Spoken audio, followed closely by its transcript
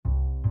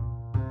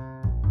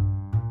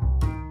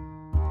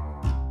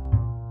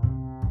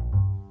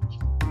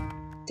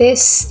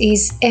This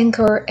is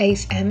Anchor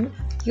FM.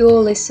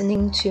 You're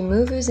listening to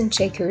Movers and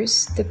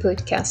Shakers, the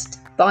podcast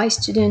by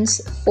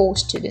students for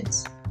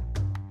students.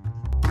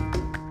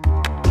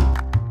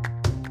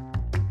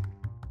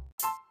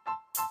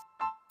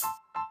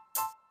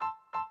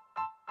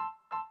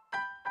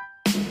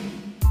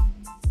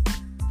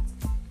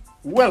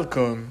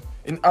 Welcome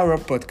in our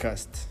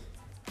podcast.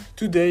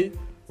 Today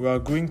we are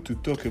going to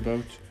talk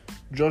about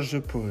George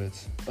the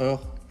Poet, or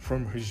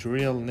from his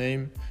real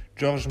name,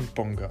 George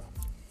Mponga.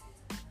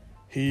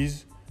 He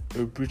is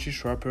a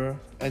British rapper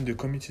and a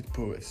committed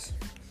poet.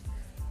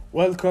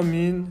 Welcome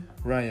in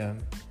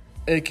Rayan,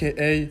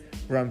 aka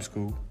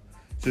Ramsco,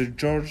 the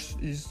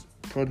George's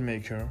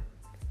prodmaker.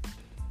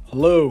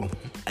 Hello,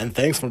 and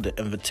thanks for the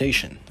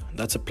invitation.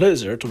 That's a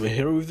pleasure to be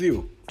here with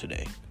you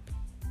today.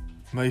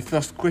 My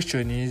first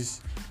question is,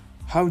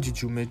 how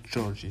did you meet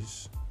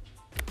George's?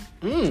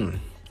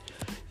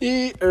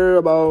 He heard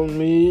about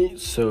me,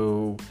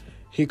 so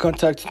he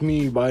contacted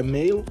me by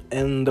mail,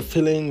 and the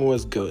feeling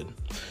was good.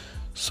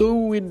 So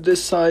we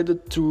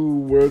decided to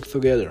work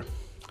together.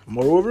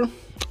 Moreover,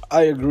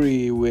 I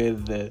agree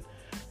with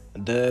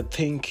the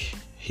thing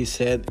he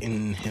said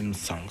in his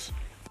songs.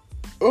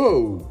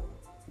 Oh,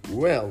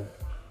 well,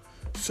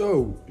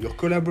 so your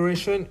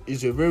collaboration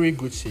is a very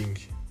good thing.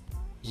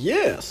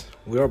 Yes,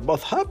 we are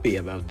both happy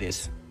about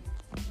this.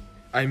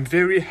 I'm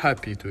very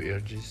happy to hear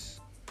this.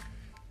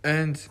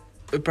 And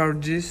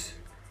about this,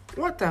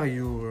 what are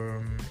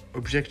your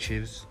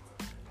objectives?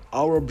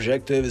 Our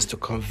objective is to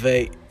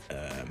convey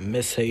a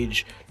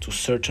message to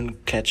certain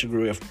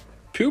category of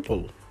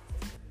people.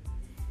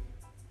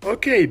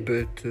 Okay,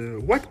 but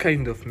what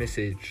kind of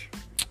message?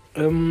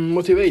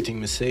 Motivating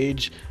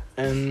message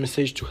and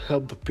message to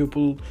help the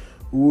people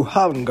who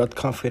haven't got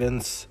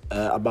confidence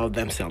about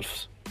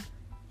themselves.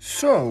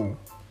 So,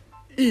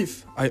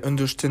 if I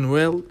understand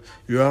well,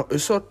 you are a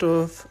sort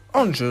of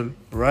angel,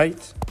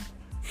 right?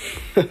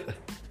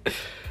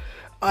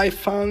 I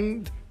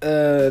found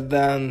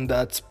then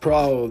that's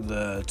proud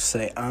to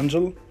say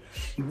angel,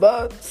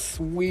 but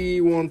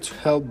we want to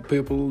help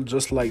people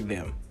just like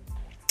them.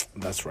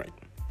 That's right.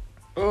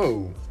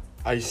 Oh,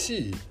 I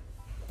see.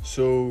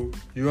 So,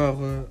 you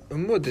are a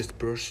modest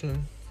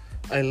person.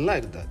 I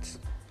like that.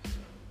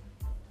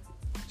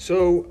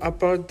 So,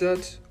 apart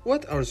that,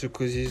 what are the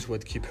causes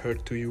what keep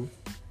hurt to you?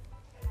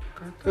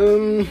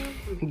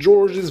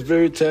 George is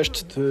very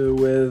touched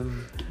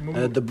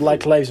with the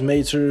Black Lives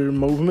Matter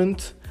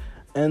movement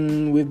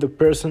and with the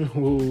person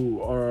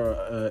who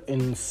are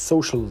in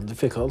social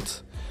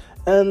difficult,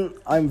 and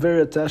I'm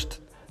very attached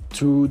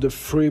to the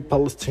Free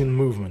Palestine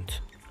movement.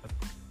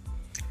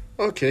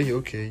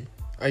 Okay,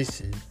 I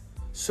see.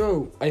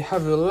 So, I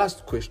have a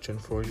last question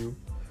for you.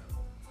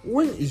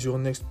 When is your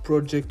next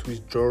project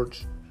with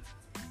George?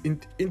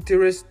 It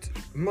interests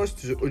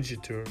most the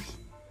auditors.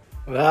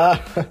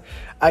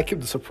 I keep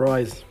the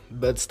surprise,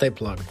 but stay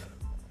plugged.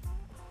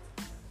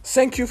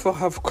 Thank you for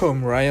have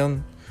come,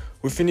 Ryan.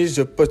 We finish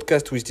the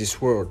podcast with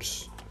these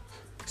words.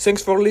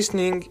 Thanks for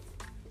listening.